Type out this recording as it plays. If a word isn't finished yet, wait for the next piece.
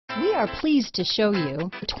We are pleased to show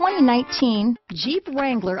you the 2019 Jeep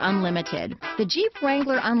Wrangler Unlimited. The Jeep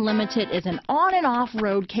Wrangler Unlimited is an on and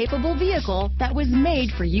off-road capable vehicle that was made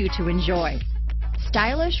for you to enjoy.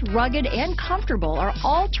 Stylish, rugged, and comfortable are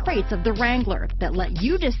all traits of the Wrangler that let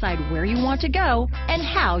you decide where you want to go and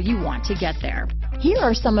how you want to get there. Here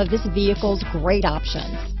are some of this vehicle's great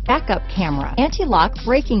options: backup camera, anti-lock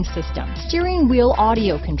braking system, steering wheel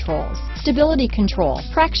audio controls, stability control,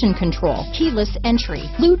 traction control, keyless entry,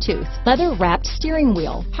 Bluetooth, leather-wrapped steering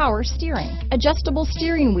wheel, power steering, adjustable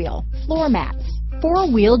steering wheel, floor mats,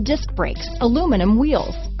 four-wheel disc brakes, aluminum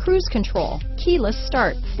wheels, cruise control, keyless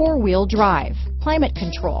start, four-wheel drive, climate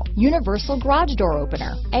control, universal garage door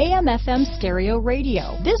opener, AM/FM stereo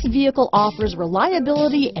radio. This vehicle offers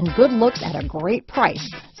reliability and good looks at a great price.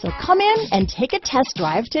 So come in and take a test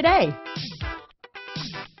drive today.